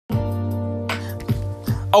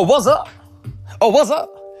Oh, what's up? Oh, what's up?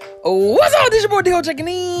 Oh, what's up? This your boy D-Ho checking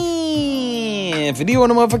in for D-Ho in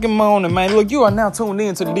the motherfucking morning, man. Look, you are now tuned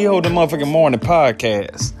in to the D-Ho in the motherfucking morning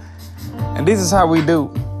podcast. And this is how we do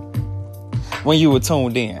when you were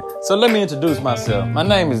tuned in. So let me introduce myself. My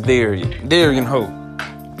name is Darian Hope,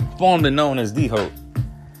 formerly known as D-Ho.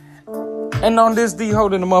 And on this D-Ho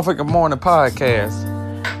in the motherfucking morning podcast,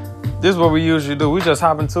 this is what we usually do. We just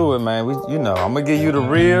hop into it, man. I'm gonna give you the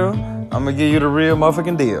real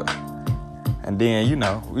motherfucking deal. And then,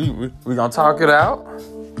 we gonna talk it out.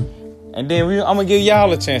 And then I'm gonna give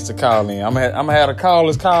y'all a chance to call in. I'm gonna have the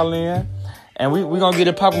callers call in. And we gonna get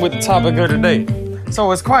it popping with the topic of the day.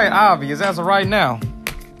 So it's quite obvious as of right now.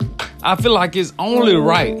 I feel like it's only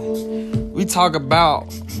right we talk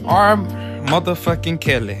about our motherfucking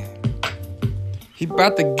Kelly. He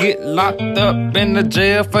about to get locked up in the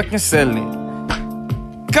jail fucking celly.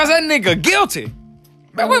 Cause that nigga guilty.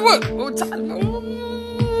 Man, what's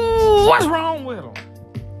wrong with him?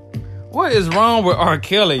 What is wrong with R.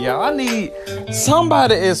 Kelly, y'all? I need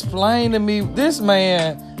somebody to explain to me. This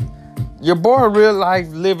man, your boy real life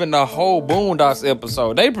living the whole Boondocks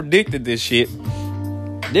episode. They predicted this shit.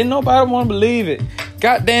 Didn't nobody want to believe it.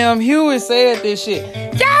 Goddamn Hewitt said this shit.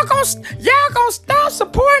 Y'all gonna stop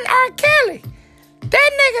supporting R. Kelly.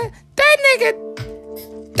 That nigga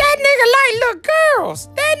like little girls.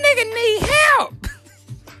 That nigga need help.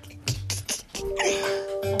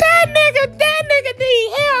 That nigga need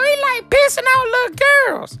help. He like pissing on little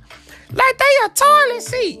girls. Like they a toilet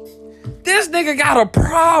seat. This nigga got a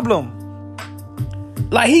problem.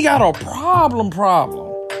 Like he got a problem.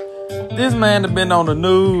 This man have been on the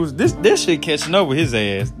news. This shit catching up with his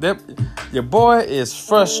ass. Your boy is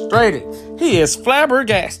frustrated. He is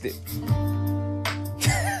flabbergasted.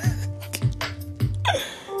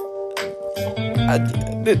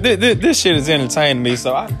 This shit is entertaining me.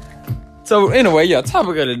 So anyway,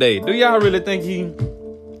 topic of the day. Do y'all think he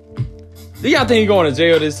going to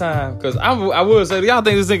jail this time? Because I will say, do y'all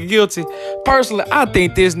think this nigga guilty? Personally, I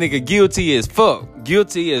think this nigga guilty as fuck.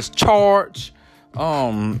 Guilty as charged.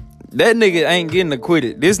 That nigga ain't getting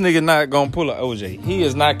acquitted. This nigga not gonna pull a OJ. He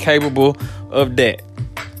is not capable of that.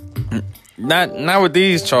 Not with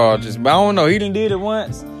these charges. But I don't know. He done did it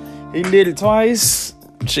once. He did it twice.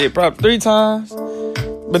 Shit, probably 3 times.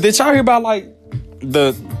 But did y'all hear about like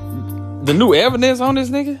the new evidence on this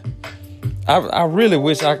nigga? I really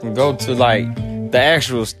wish I can go to like the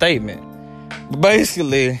actual statement.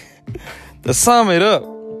 Basically, to sum it up,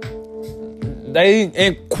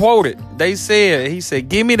 they quoted. He said,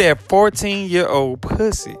 "Give me that 14-year-old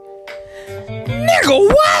pussy." Nigga,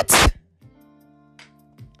 what?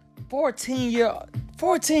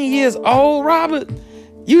 14 years old, Robert?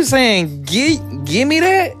 You saying give me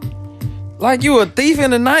that? Like you a thief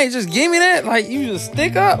in the night? Just give me that? Like you just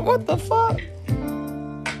stick up? What the fuck?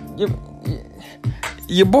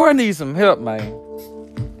 Your boy needs some help, man.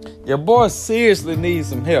 Your boy seriously needs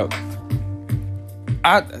some help.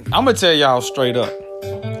 I'm gonna tell y'all straight up.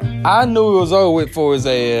 I knew it was over with for his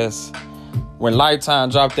ass when Lifetime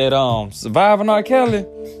dropped that Surviving R. Kelly.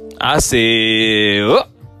 I said,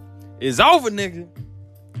 it's over, nigga.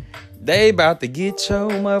 They about to get your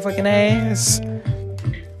motherfucking ass.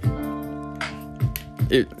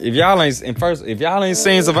 If y'all ain't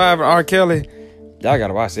seen Surviving R. Kelly, y'all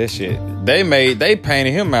gotta watch that shit. They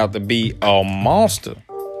painted him out to be a monster.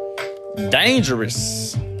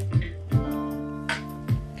 Dangerous.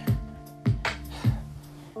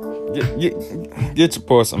 Get your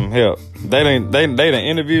boy some help. They done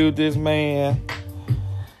interviewed this man.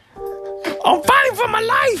 I'm fighting for my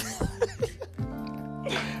life.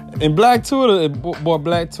 And Black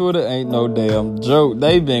Twitter ain't no damn joke.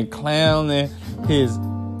 They been clowning his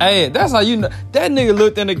ass. That's how you know. That nigga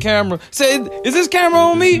looked in the camera, said, "Is this camera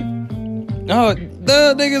on me?" No,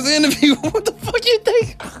 the nigga's interview. What the fuck you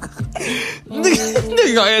think?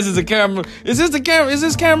 Nigga gonna answer the camera. Is this the camera? Is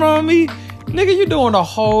this camera on me? Nigga, you doing a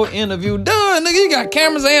whole interview. Done, nigga, you got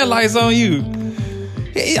cameras and lights on you.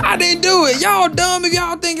 I didn't do it. Y'all dumb if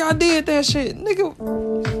y'all think I did that shit. Nigga,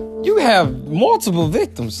 you have multiple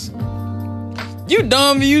victims. You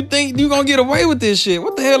dumb if you think you gonna get away with this shit.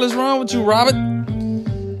 What the hell is wrong with you, Robert?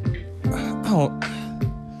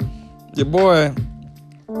 Your boy.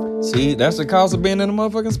 See, that's the cost of being in the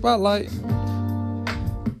motherfucking spotlight.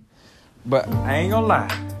 But I ain't gonna lie.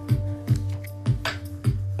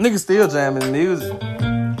 Niggas still jamming music.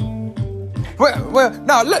 Well,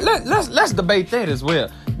 no, let's debate that as well.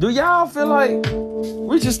 Do y'all feel like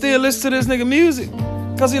we should still listen to this nigga music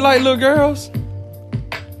cause he like little girls?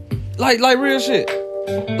 Like real shit.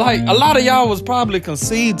 Like a lot of y'all was probably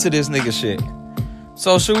conceived to this nigga shit.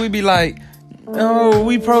 So should we be like, oh,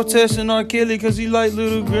 we protesting R. Kelly because he like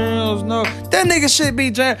little girls. No, that nigga shit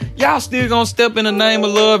be jammed. Y'all still gonna step in the name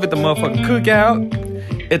of love at the motherfucking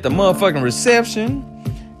cookout, at the motherfucking reception,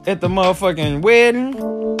 at the motherfucking wedding.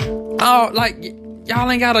 Oh, like, y'all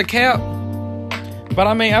ain't got a cap. But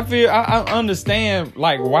I mean, I understand,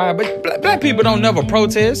 like, why. But black people don't never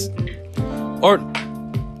protest. Or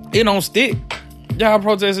it don't stick. Y'all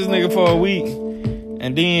protest this nigga for a week.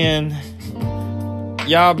 And then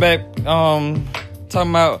y'all back talking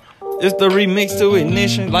about it's the remix to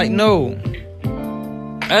Ignition. Like, no.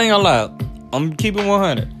 I ain't gonna lie. I'm keeping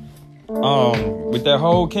 100. With that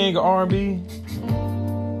whole King of R&B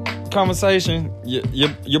conversation,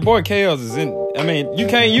 your boy Chaos is in. I mean, you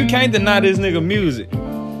can't deny this nigga music.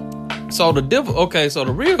 So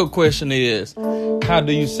the real question is, how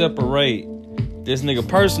do you separate this nigga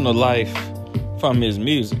personal life from his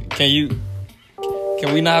music?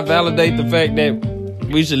 Can we not validate the fact that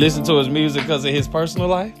we should listen to his music because of his personal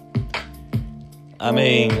life? I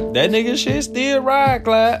mean, that nigga shit still ride,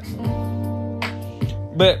 Clyde.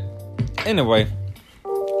 But anyway,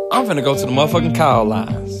 I'm finna go to the motherfucking call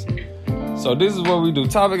lines. So this is what we do.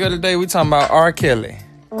 Topic of the day, we talking about R. Kelly.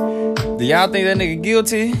 Do y'all think that nigga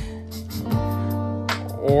guilty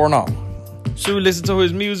or no? Should we listen to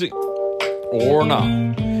his music or no?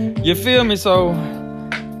 You feel me? So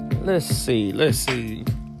let's see.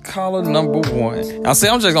 Caller number 1. I'm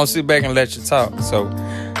just gonna sit back and let you talk. So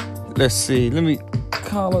let's see. Let me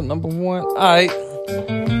caller number 1. All right.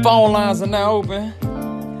 Phone lines are now open.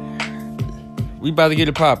 We about to get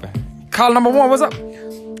it popping. Caller number 1. What's up?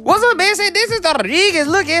 What's up, man? This is Rodriguez.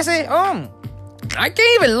 Look, I can't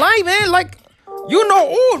even lie, man. Like, you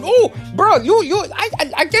know, bro,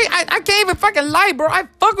 I can't even fucking lie, bro. I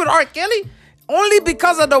fuck with R. Kelly only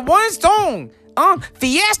because of the one song.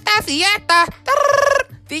 Fiesta,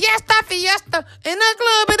 in the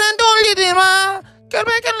club, and don't leave him.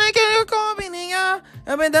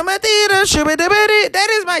 That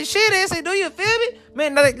is my shit. I say, do you feel me,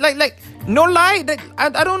 man? Like, no lie. I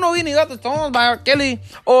don't know any other songs by R. Kelly.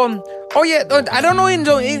 I don't know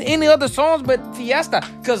any other songs but Fiesta.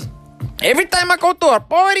 Cause every time I go to a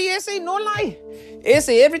party, I say, no lie.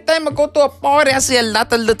 Every time I go to a party, I see a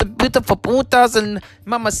lot of little beautiful putas and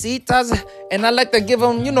mamacitas. And I like to give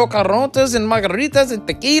them, carontas and margaritas and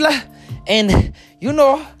tequila. And,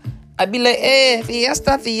 I be like, hey,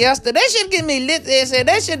 fiesta. That shit get me lit.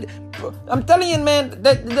 That shit, I'm telling you, man,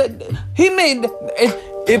 that he made,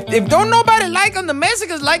 if don't nobody like him, the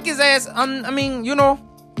Mexicans like his ass.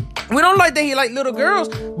 We don't like that he like little girls,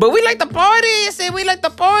 but we like the party. We like the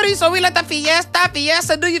party, so we like the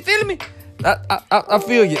fiesta. Do you feel me? I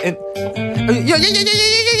feel you. And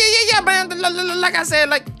yeah, man. Like I said,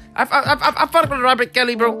 like I fuck with Robert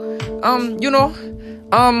Kelly, bro.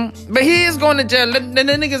 But he is going to jail. The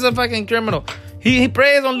nigga's a fucking criminal. He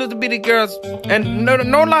preys on little bitty girls, and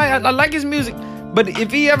no lie, I like his music. But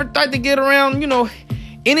if he ever tried to get around,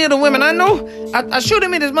 any of the women I know, I shoot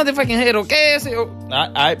him in his motherfucking head, okay? All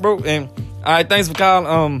right, bro. And all right, thanks for calling.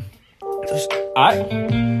 All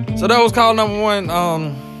right. So that was call number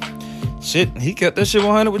 1. Shit, he kept that shit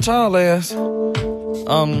 100 with y'all ass.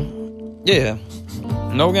 Yeah,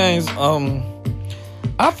 no games.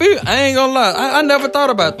 I ain't gonna lie, I never thought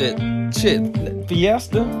about that shit.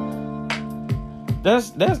 Fiesta.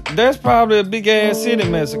 That's probably a big ass city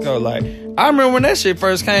in Mexico. Like, I remember when that shit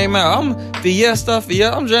first came out. I'm Fiesta.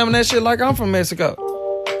 I'm jamming that shit like I'm from Mexico.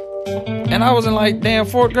 And I was in like damn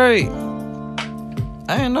 4th grade.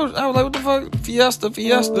 I didn't know. I was like, what the fuck? Fiesta.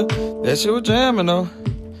 That shit was jamming though.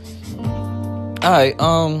 Alright,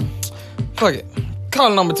 fuck it.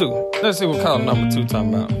 Call number 2. Let's see what call number 2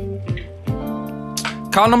 talking about.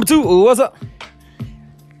 Call number 2. Ooh, what's up?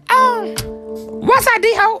 What's up,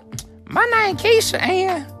 D-Ho? My name Keisha,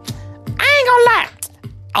 and I ain't gonna lie,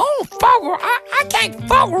 I can't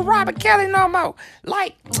fuck with Robert Kelly no more.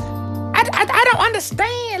 Like, I don't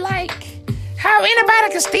understand, like, how anybody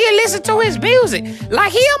can still listen to his music.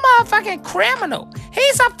 Like, he a motherfucking criminal.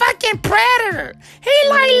 He's a fucking predator. He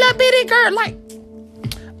like little bitty girl. Like,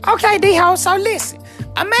 okay, D-Ho, so listen.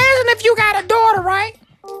 Imagine if you got a daughter, right?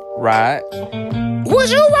 Right. Would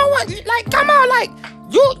you want, like, come on, like,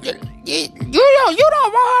 you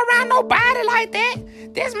don't want her around nobody like that.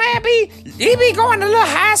 This man he be going to little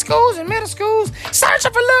high schools and middle schools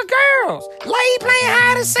searching for little girls. Like he playing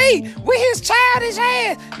hide and seek with his childish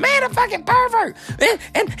ass. Man, a fucking pervert.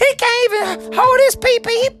 And he can't even hold his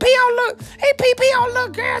pee-pee. He pee on little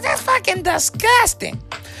girls. That's fucking disgusting.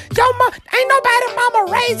 Ain't nobody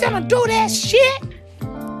mama raised him to do that shit.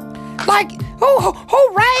 Like,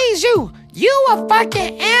 who raised you? You a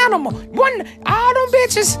fucking animal. All them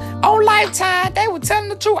bitches on Lifetime, they were telling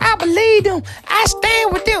the truth. I believe them. I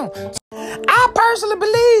stand with them. I personally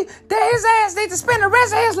believe that his ass needs to spend the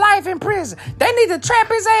rest of his life in prison. They need to trap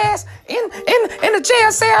his ass in the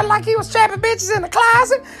jail cell like he was trapping bitches in the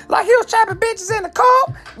closet, like he was trapping bitches in the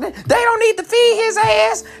court. They don't need to feed his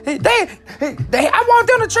ass. I want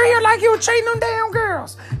them to treat him like he was treating them damn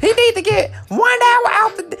girls. He need to get 1 hour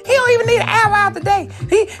out the day. He don't even need an hour out the day.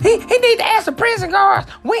 He need to ask the prison guards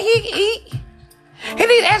when he can eat. He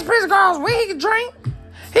need to ask prison guards when he can drink.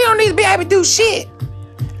 He don't need to be able to do shit.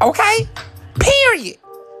 Okay? Period.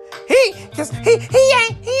 Cause he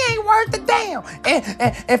ain't worth a damn.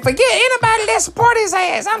 And forget anybody that support his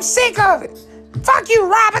ass. I'm sick of it. Fuck you,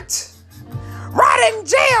 Robert. Right in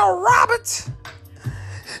jail, Robert.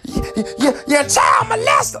 You're a child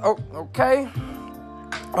molester. Oh, okay.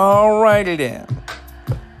 Alrighty then.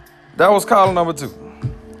 That was caller number 2.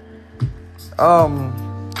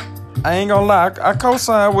 I ain't gonna lie. I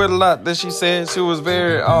co-signed with a lot that she said. She was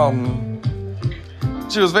very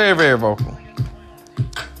very vocal.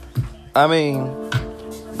 I mean,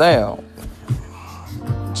 damn.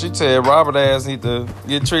 She said Robert ass need to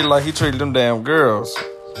get treated like he treated them damn girls.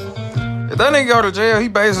 If that nigga go to jail, he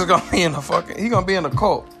basically gonna be in the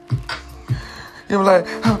court. He was like,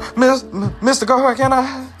 Mr. Guard, can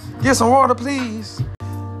I get some water, please?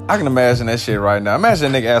 I can imagine that shit right now.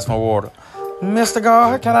 Imagine a nigga ask for water. Mr.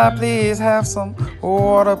 Guard, can I please have some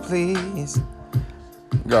water, please?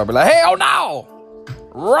 Guard be like, hell no!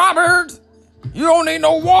 Robert, you don't need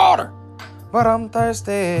no water. But I'm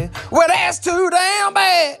thirsty. Well, that's too damn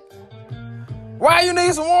bad. Why you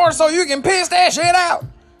need some water so you can piss that shit out?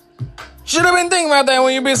 Should have been thinking about that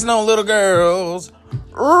when you're pissing on little girls.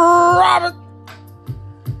 Robert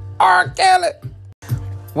R. Kelly.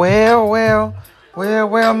 Well,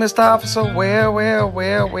 Mr. Officer.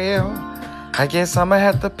 Well. I guess I'ma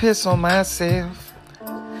have to piss on myself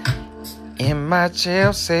in my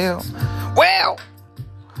jail cell. Well,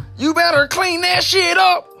 you better clean that shit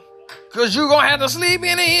up, cause you gonna have to sleep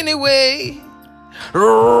in it anyway.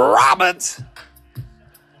 Robert.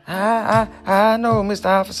 I know, Mr.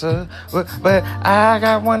 Officer, but I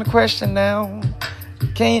got one question now.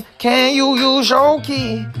 Can you use your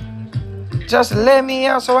key just to let me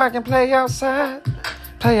out so I can play outside?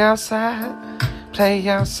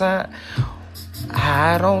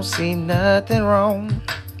 I don't see nothing wrong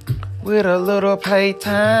with a little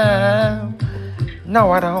playtime.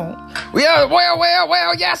 No, I don't.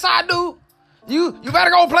 Well, yes, I do. You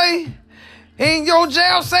better go play in your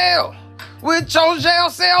jail cell with your jail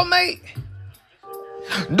cellmate.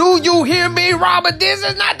 Do you hear me, Robert? This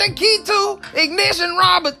is not the key to ignition,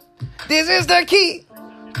 Robert. This is the key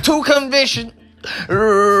to conviction,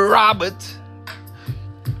 Robert.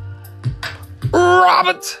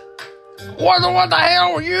 What the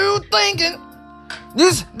hell were you thinking?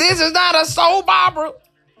 This is not a soap opera.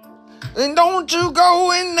 And don't you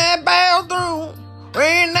go in that bathroom or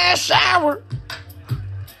in that shower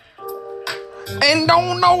and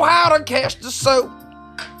don't know how to catch the soap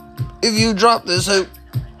if you drop the soap.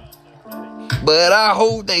 But I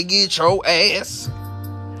hope they get your ass,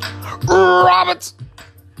 Robert.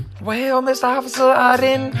 Well, Mr. Officer, I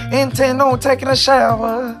didn't intend on taking a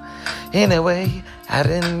shower. Anyway, I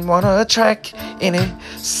didn't want to attract any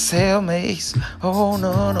cellmates. Oh,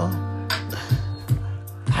 no.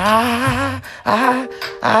 I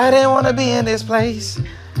didn't want to be in this place.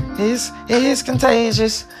 It's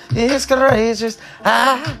contagious. It's courageous.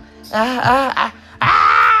 Alright,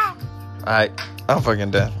 I'm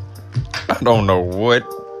fucking done. I don't know what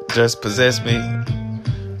just possessed me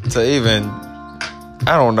to even.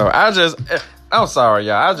 I don't know. I'm sorry,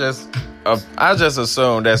 y'all. I just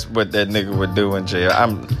assumed that's what that nigga would do in jail.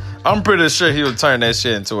 I'm pretty sure he would turn that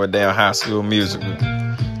shit into a damn High School Musical.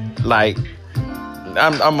 Like,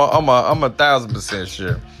 I'm 1,000%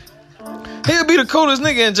 sure. He'll be the coolest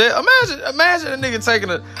nigga in jail. Imagine a nigga taking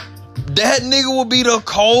that nigga will be the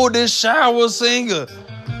coldest shower singer.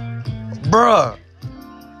 Bruh,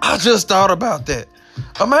 I just thought about that.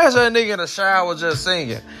 Imagine a nigga in the shower just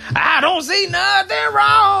singing. I don't see nothing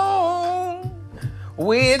wrong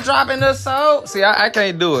with dropping the soap. See, I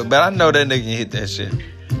can't do it, but I know that nigga can hit that shit.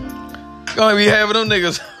 Gonna be having them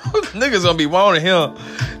niggas. Niggas gonna be wanting him.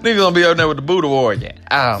 Niggas gonna be up there with the Buddha warrior.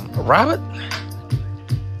 Robert,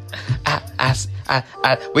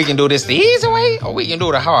 we can do this the easy way, or we can do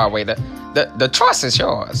it the hard way. The choice is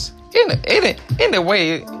yours. Any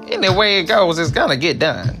way it goes, it's gonna get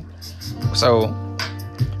done. So,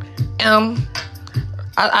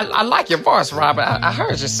 I like your voice, Robert. I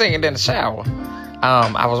heard you singing in the shower.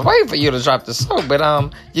 I was waiting for you to drop the soap, but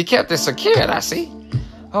you kept it secured, I see.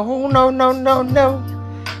 Oh, no, no, no, no.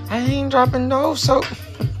 I ain't dropping no soap.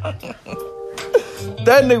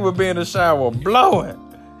 That nigga would be in the shower blowing.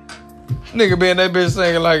 Nigga be in that bitch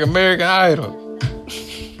singing like American Idol.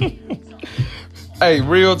 Hey,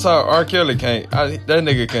 real talk, R. Kelly that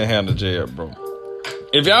nigga can't handle jail, bro.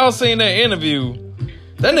 If y'all seen that interview,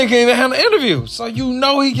 that nigga can't even handle the interview. So you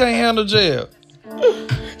know he can't handle jail.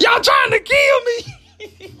 Y'all trying to kill me.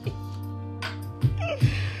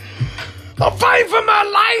 I'm fighting for my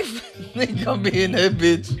life. Nigga gonna be in that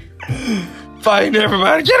bitch fighting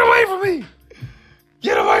everybody. Get away from me.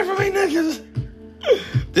 Get away from me, niggas.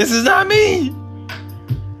 This is not me.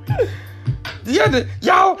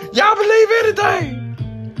 Y'all believe anything.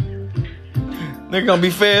 Nigga gonna be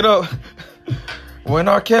fed up. When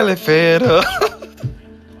R. Kelly fed up.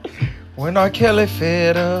 When R. Kelly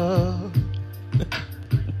fed up.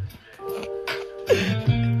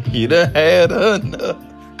 He done had enough.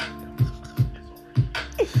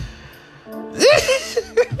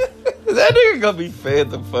 That nigga gonna be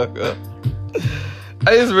fed the fuck up.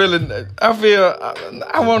 I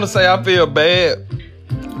want to say I feel bad,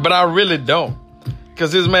 but I really don't.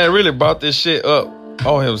 Because this man really brought this shit up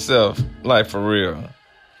on himself. Like, for real.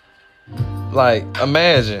 Like,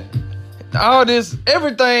 imagine. All this,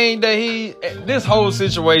 everything that this whole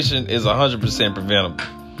situation is 100% preventable.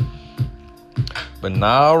 But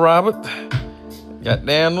now, Robert,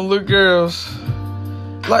 goddamn them little girls.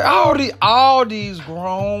 Like, all these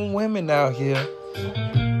grown women out here.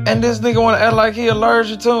 And this nigga want to act like he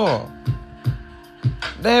allergic to them.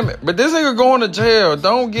 Damn it. But this nigga going to jail.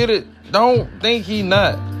 Don't get it. Don't think he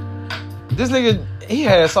not. This nigga, he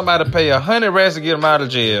had somebody pay 100 racks to get him out of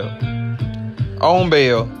jail. On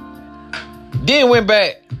bail. Then went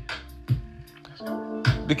back.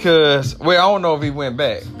 Because, well, I don't know if he went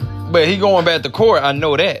back. But he going back to court. I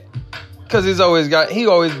know that. Because he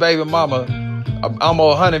always baby mama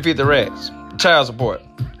almost 150 racks. Child support.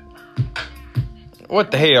 What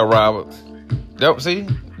the hell, Robert? See?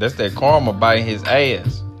 That's that karma biting his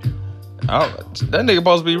ass. That nigga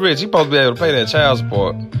supposed to be rich. He supposed to be able to pay that child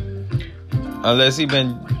support. Unless he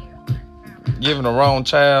been giving the wrong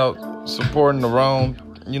child, supporting the wrong...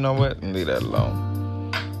 You know what? Leave that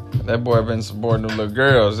alone. That boy been supporting the little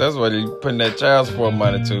girls. That's what he putting that child support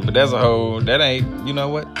money to. But that's a whole... That ain't... You know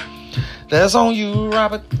what? That's on you,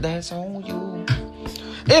 Robert. That's on you.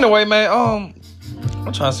 Anyway, man, I'm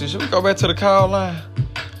trying to see, should we go back to the call line?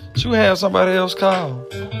 Should we have somebody else call?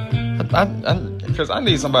 Because I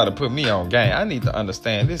need somebody to put me on game. I need to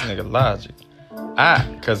understand this nigga logic.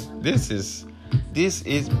 Because this is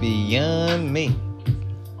beyond me.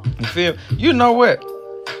 You feel? You know what?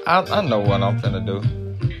 I know what I'm finna do.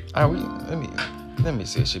 Let me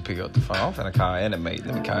see if she pick up the phone. I'm finna call Animate.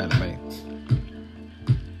 Let me call Animate.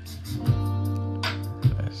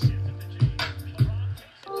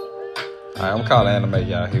 Alright, I'm calling Animate,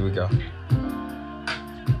 y'all. Here we go.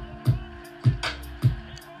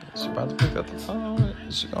 She about to pick up the phone.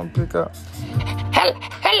 Is she gonna pick up?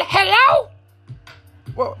 Hello?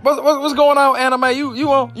 What's going on, Anime? You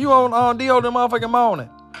on D.O. the motherfucking morning?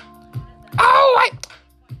 Oh,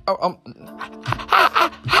 how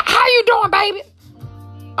you doing, baby?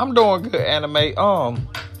 I'm doing good, Anime. I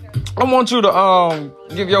want you to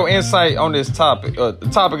give your insight on this topic, the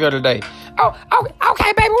topic of the day. Oh,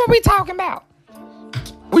 okay, baby. What we talking about?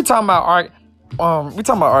 We talking about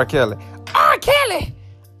R. Kelly. R. Kelly.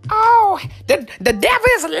 Oh, the devil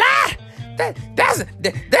is a lie.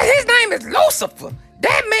 His name is Lucifer.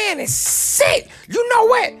 That man is sick. You know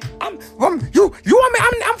what? You want me?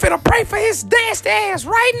 I'm finna pray for his nasty ass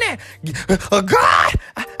right now. God,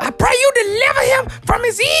 I pray you deliver him from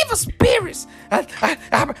his evil spirits. I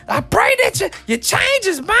pray that you change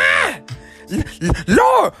his mind.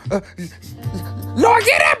 Lord,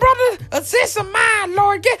 get that brother a sense of mind,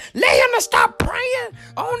 Lord. Let him to stop praying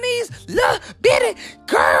on these little bitty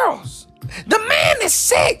girls. The man is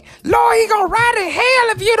sick. Lord, he gonna rot in hell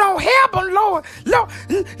if you don't help him, Lord.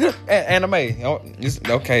 Anime.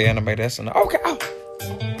 Okay, Anime, that's enough. Okay.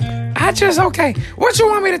 Okay. What you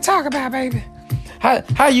want me to talk about, baby?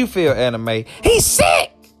 How you feel, Anime? He's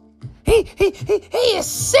sick. He is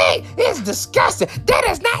sick. It's disgusting. That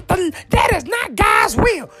is not God's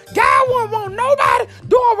will. God won't want nobody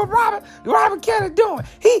doing what Robert Kelly doing.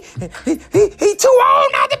 He too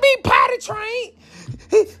old not to be potty trained.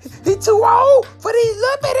 He too old for these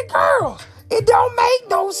little bitty girls. It don't make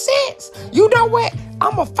no sense. You know what?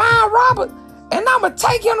 I'm going to find Robert and I'm going to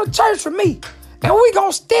take him to church for me. and we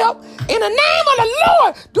gonna step in the name of the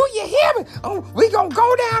Lord. Do you hear me? We gonna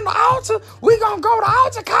go down the altar. We gonna go to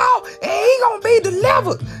altar call, and he gonna be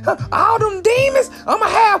delivered. All them demons, I'ma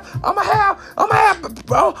have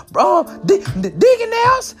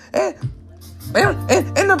deaconess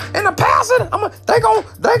and the pastor,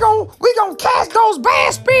 we gonna cast those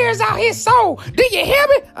bad spirits out his soul. Do you hear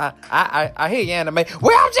me? I hear you, Anime.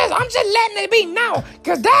 Well, I'm just letting it be known,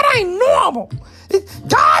 cause that ain't normal.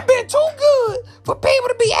 God been too good for people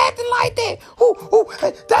to be acting like that.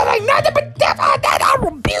 That ain't nothing but devil. I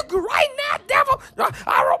rebuke you right now, devil.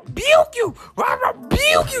 I rebuke you.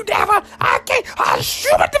 Devil. I can't. I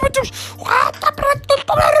shoot it.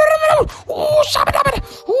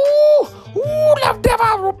 Ooh, love devil.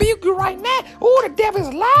 I rebuke you right now. Ooh, the devil's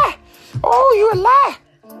a lie. Oh, you a lie.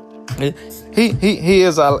 He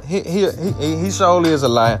is a he surely is a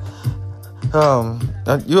liar.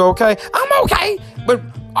 You okay? I'm okay, but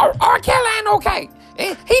R. Kelly ain't okay.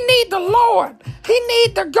 He need the Lord. He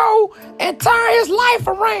need to go and turn his life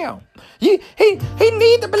around. He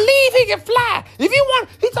need to believe he can fly. If he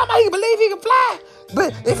talking about he can believe he can fly.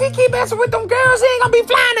 But if he keep messing with them girls, he ain't gonna be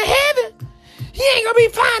flying to heaven. He ain't gonna be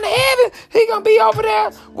flying to heaven. He gonna be over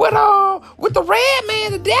there with the red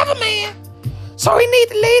man, the devil man. So he need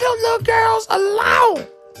to leave those little girls alone.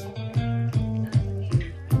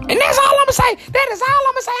 And that's all I'm gonna say. That is all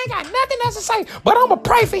I'm gonna say. I ain't got nothing else to say. But I'm gonna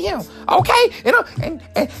pray for him. Okay?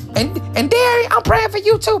 And Derry, I'm praying for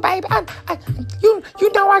you too, baby. You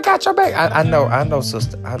know I got your back. I know,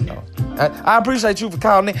 sister. I know. I appreciate you for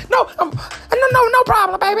calling in. No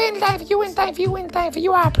problem, baby. Anything for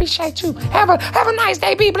you. I appreciate you. Have a nice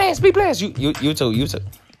day. Be blessed. You too.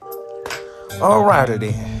 All righty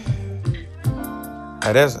then.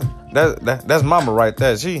 Hey, that's mama right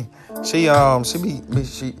there. She sneak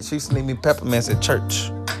me peppermints at church,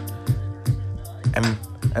 and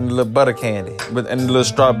the little butter candy, and the little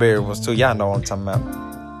strawberry ones too. Y'all know what I'm talking about.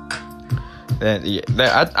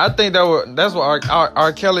 I think that's what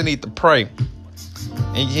R. Kelly need to pray.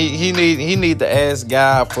 And he need to ask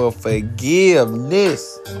God for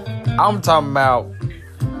forgiveness. I'm talking about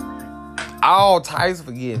all types of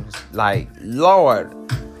forgiveness, like Lord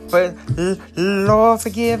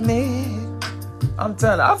forgive me. I'm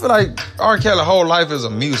telling you, I feel like R. Kelly's whole life is a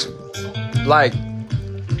musical. Like,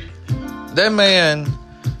 that man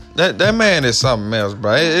is something else,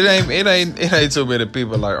 bro. It ain't too many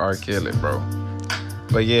people like R. Kelly, bro.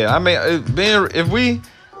 But yeah, I mean, if we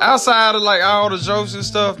outside of like all the jokes and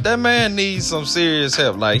stuff, that man needs some serious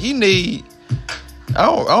help. Like, he need. I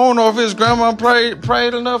don't know if his grandma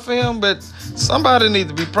prayed enough for him, but somebody need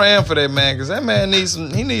to be praying for that man, because that man needs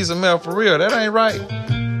some help for real. That ain't right.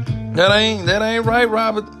 That ain't right,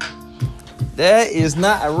 Robert. That is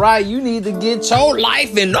not right. You need to get your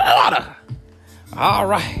life in order. All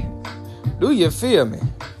right. Do you feel me?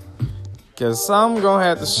 Because some gonna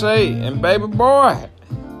have to say, and baby boy,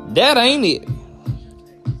 that ain't it.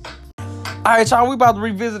 All right, y'all, we about to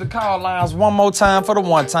revisit the call lines one more time for the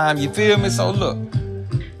one time. You feel me? So look,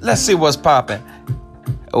 let's see what's popping.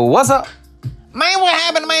 What's up? Man, what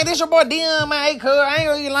happened, man? This your boy Dion, man. Hey, cuz, I ain't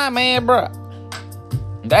gonna lie, man, bro.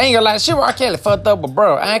 I ain't gonna lie, shit, R. Kelly fucked up, but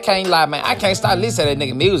bro, I can't lie, man. I can't stop listening to that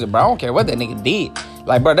nigga music, bro. I don't care what that nigga did.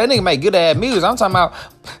 Like, bro, that nigga make good ass music. I'm talking about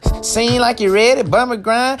Sing Like You Ready, Bummer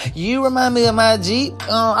Grind, You Remind Me of My Jeep,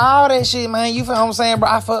 all that shit, man. You feel what I'm saying, bro?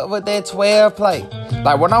 I fuck with that 12 play.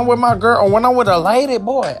 Like, when I'm with my girl, or when I'm with a lady,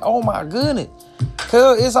 boy, oh my goodness.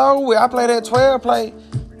 Cuz it's over with. I play that 12 play.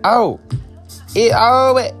 Oh, it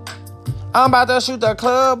over. I'm about to shoot the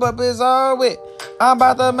club up, it's over with. I'm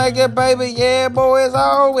about to make it, baby. Yeah, boy, it's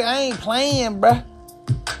all with. I ain't playing, bruh.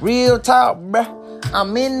 Real talk, bruh.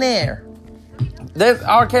 I'm in there. That's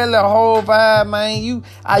R. Kelly the whole vibe, man. You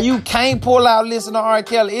can't pull out listen to R.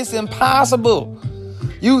 Kelly. It's impossible.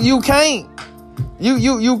 You can't.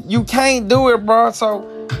 You can't do it, bro. So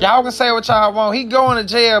y'all can say what y'all want. He going to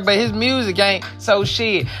jail, but his music ain't. So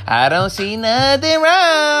shit, I don't see nothing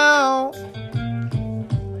wrong.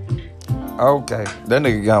 Okay, that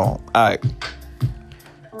nigga gone. All right.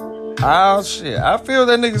 Oh, shit. I feel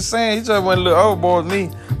that nigga saying he just went a little overboard with me.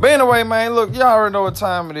 But anyway, man, look, y'all already know what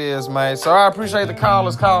time it is, man. So I appreciate the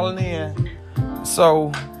callers calling in.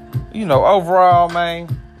 So, overall, man,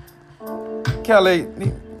 Kelly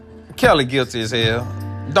guilty as hell.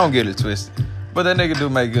 Don't get it twisted. But that nigga do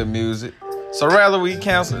make good music. So rather we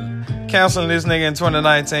canceling this nigga in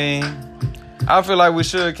 2019, I feel like we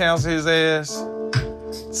should cancel his ass.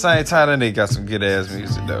 Same time, that nigga got some good ass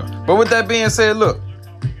music, though. But with that being said, look.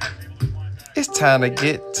 It's time to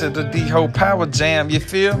get to the D-Ho Power Jam, you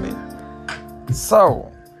feel me?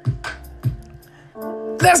 So,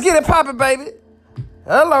 let's get it poppin', baby.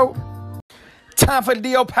 Hello. Time for the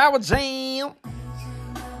D.O. Power Jam.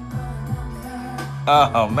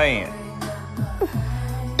 Oh, man.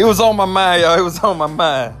 It was on my mind, y'all. It was on my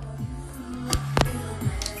mind.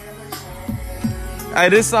 Hey,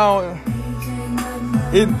 this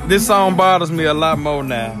song bothers me a lot more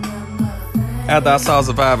now. After I saw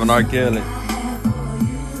Surviving R. Kelly.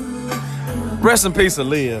 Rest in peace,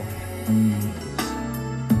 Aaliyah.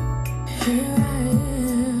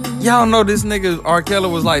 Y'all know this nigga R. Kelly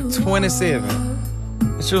was like 27.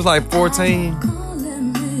 And she was like 14.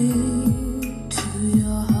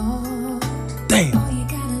 Damn.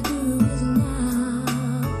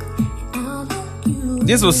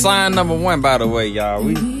 This was sign number 1, by the way, y'all.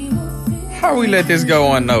 How we let this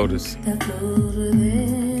go unnoticed?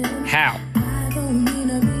 How?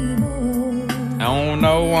 I don't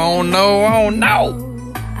know.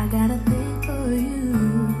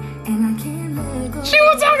 She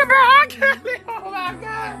was talking about R. Kelly. Oh my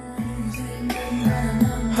God.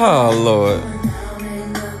 Oh Lord.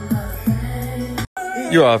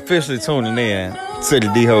 You are officially tuning in to the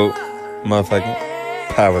D-Ho motherfucking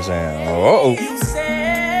Power Jam. Uh-oh.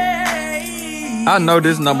 I know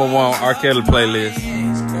this number 1 R. Kelly playlist.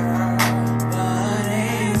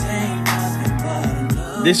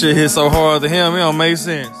 This shit hit so hard to him, it don't make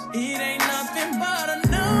sense.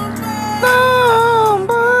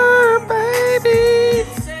 Number, baby.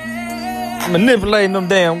 Manipulating them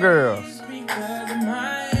damn girls.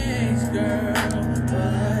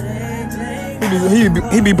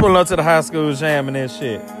 He be pulling up to the high school jamming that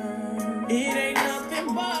shit.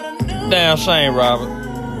 Damn shame, Robert.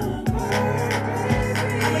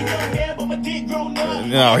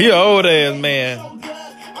 No, he an old ass man.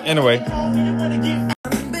 Anyway.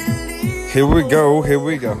 Here we go.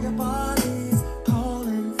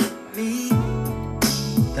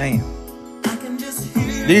 Damn.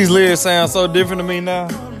 These lyrics sound so different to me now.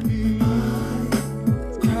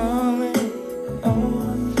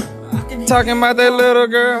 Talking about that little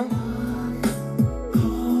girl.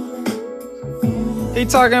 He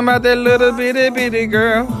talking about that little bitty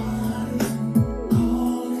girl.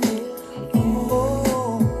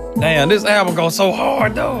 Damn, this album goes so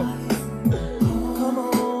hard though.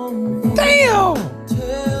 Damn!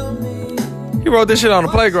 He wrote this shit on the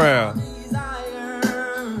playground.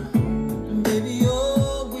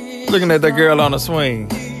 Looking at that girl on the swing.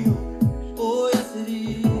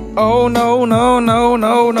 Oh no,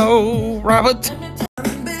 Robert.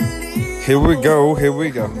 Here we go.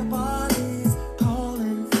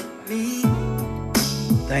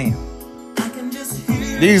 Damn.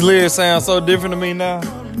 These lyrics sound so different to me now.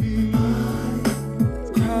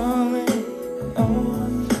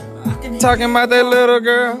 Talking about that little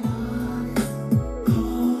girl.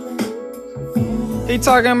 He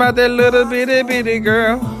talking about that little bitty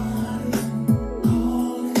girl.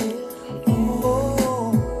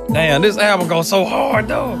 Damn, this album goes so hard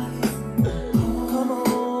though.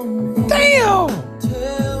 Damn!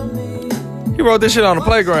 He wrote this shit on the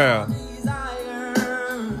playground.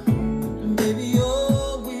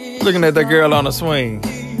 Looking at that girl on the swing.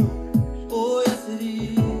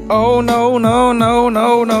 Oh no,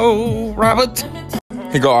 Robert.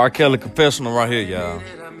 He got R. Kelly confessional right here, y'all.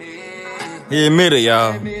 He admitted,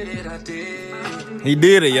 y'all. He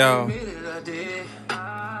did it, y'all.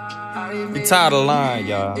 He tired of lying,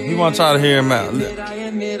 y'all. He want y'all to hear him out. I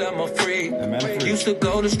admit I'm a freak. Used to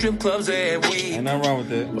go to strip clubs every week. Ain't nothing wrong with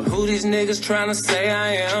that. But who these niggas trying to say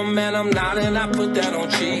I am? Man, I'm not, and I put that on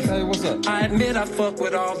cheek. Hey, what's up? I admit I fuck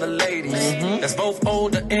with all the ladies. That's both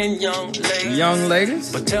older and young ladies. Young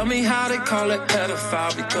ladies? But tell me how they call it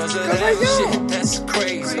pedophile because of that shit. That's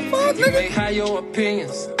crazy. You may have your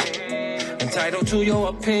opinions, entitled to your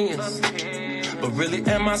opinions. But really,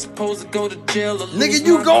 am I supposed to go to jail or nigga,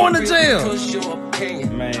 you going to jail? Push your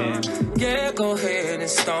opinion. Man. Yeah, go ahead and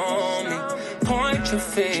storm me. Point your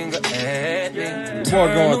finger at me. Boy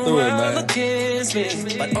going through it, man. Against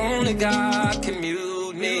me, but only God can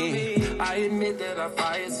mute me. I admit that I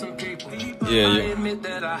fired some people. Yeah. I admit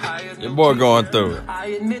that I hired your boy going through it. I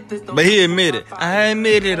admit that but he admitted. I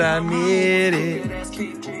admit it.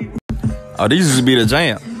 Oh, these used to be the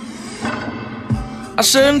jam. I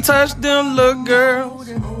shouldn't touch them little girls.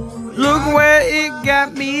 Look where it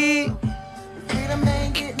got me.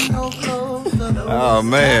 Oh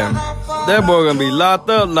man, that boy gonna be locked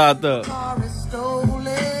up.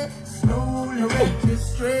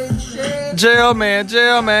 Jail man,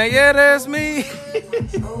 yeah, that's me.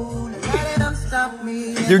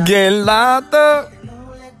 You getting locked up?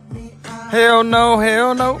 Hell no.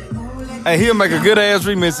 Hey, he'll make a good ass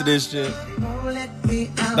remix of this shit.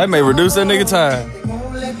 That may reduce that nigga time.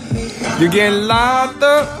 You getting locked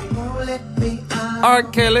up? R.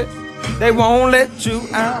 Kelly. They won't let you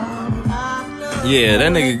out. Yeah,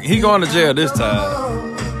 that nigga, he going to jail this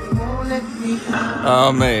time.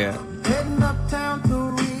 Oh, man.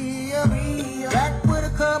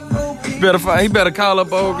 He better call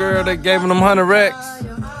up old girl that gave him them 100 racks.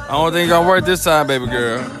 I don't think it's gonna work this time, baby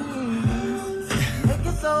girl.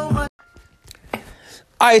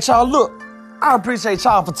 Alright, y'all, look. I appreciate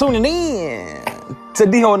y'all for tuning in to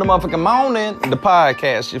D-Ho in the motherfucking morning, the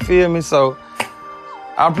podcast, you feel me? So,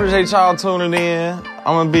 I appreciate y'all tuning in.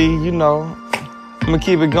 I'm gonna be, I'm gonna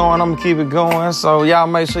keep it going. So, y'all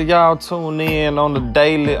make sure y'all tune in on the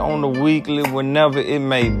daily, on the weekly, whenever it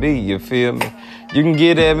may be, you feel me? You can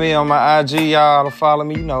get at me on my IG, y'all, to follow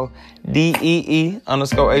me, DEE_HOLT,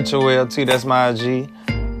 that's my IG.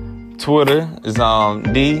 Twitter is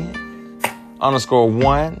D_1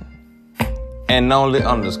 and only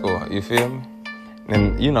 _, you feel me?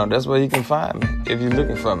 And, that's where you can find me if you're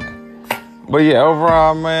looking for me. But yeah,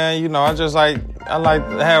 overall, man, I just I like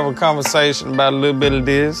to have a conversation about a little bit of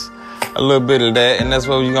this, a little bit of that, and that's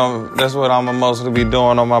what that's what I'm gonna mostly be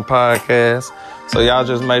doing on my podcast. So y'all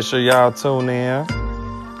just make sure y'all tune in.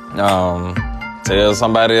 Tell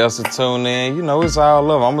somebody else to tune in. It's all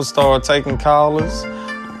love. I'm gonna start taking callers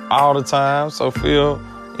all the time. So feel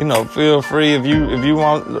free if you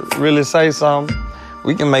want to really say something,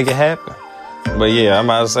 we can make it happen. But yeah, I'm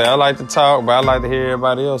about to say I like to talk, but I like to hear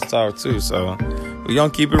everybody else talk too. So we're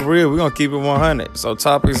gonna keep it real. We're gonna keep it 100. So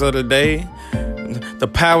topics of the day, the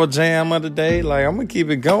power jam of the day, I'm gonna keep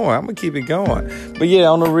it going. But yeah,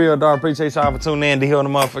 on the real, dog, appreciate y'all for tuning in to hear the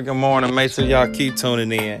motherfucking morning. Make sure y'all keep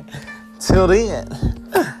tuning in. Till then,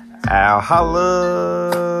 I'll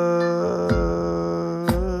holla.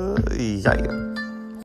 Yeah.